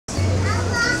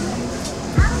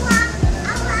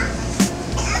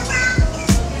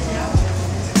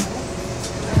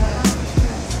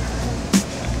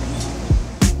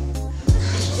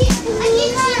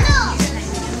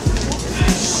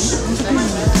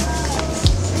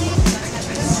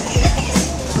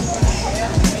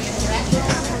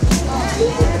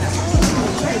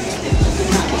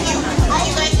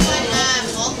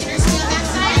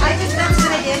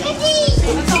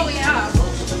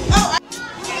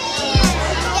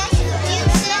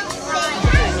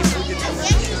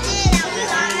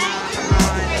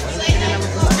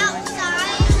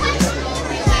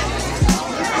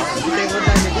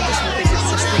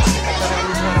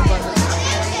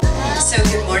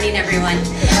morning, everyone.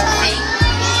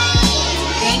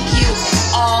 Thank you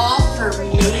all for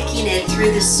making it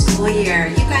through the school year.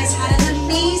 You guys had an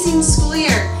amazing school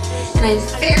year, and I'm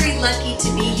very lucky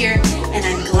to be here, and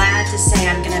I'm glad to say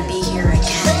I'm going to be here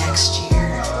again next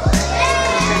year.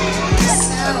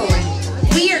 So,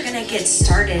 we are going to get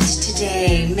started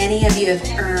today. Many of you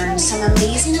have earned some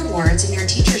amazing awards, and your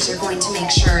teachers are going to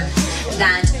make sure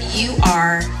that you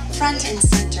are front and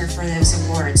center for those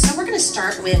awards. So we're going to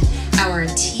start with our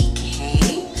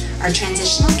TK, our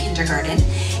transitional kindergarten,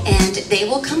 and they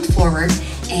will come forward,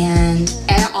 and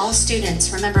all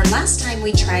students, remember last time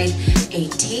we tried a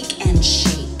take and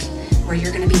shake where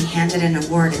you're going to be handed an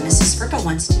award, and Mrs. Frippa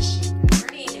wants to shake.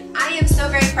 I am so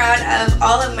very proud of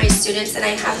all of my students, and I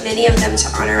have many of them to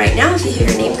honor right now. If you hear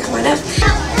your name, come on up.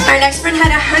 Our next friend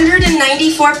had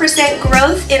 194%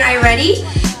 growth in iReady,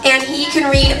 and he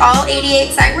can read all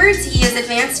 88 sight words. He is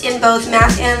advanced in both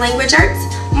math and language arts.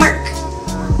 Mark.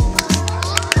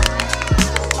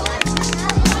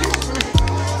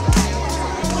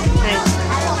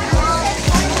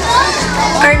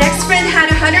 Our next friend had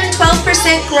 112%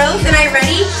 growth in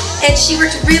iReady, and she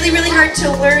worked really, really hard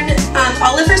to learn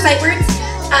all of her sight words.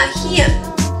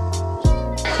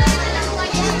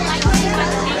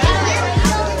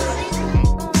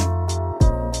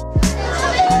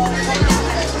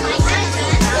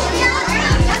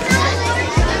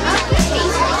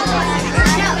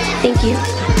 Thank you.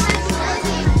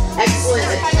 Excellent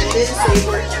attendance. They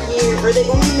were here, or they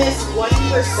only missed 1%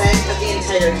 of the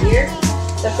entire year.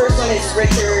 The first one is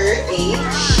Richard H.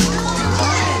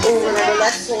 Oh, remember,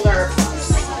 let's hold our applause.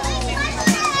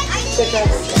 Good job,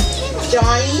 Richard.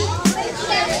 Johnny.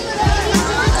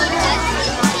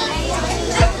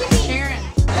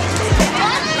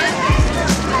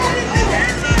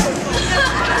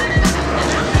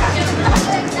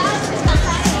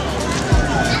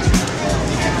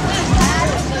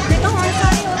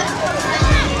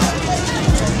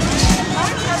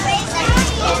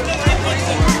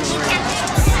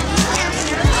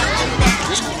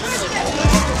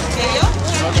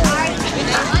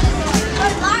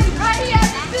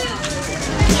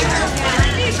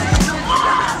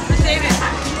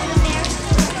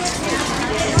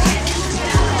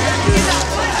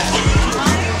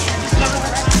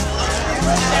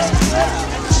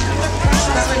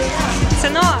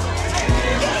 Сынок!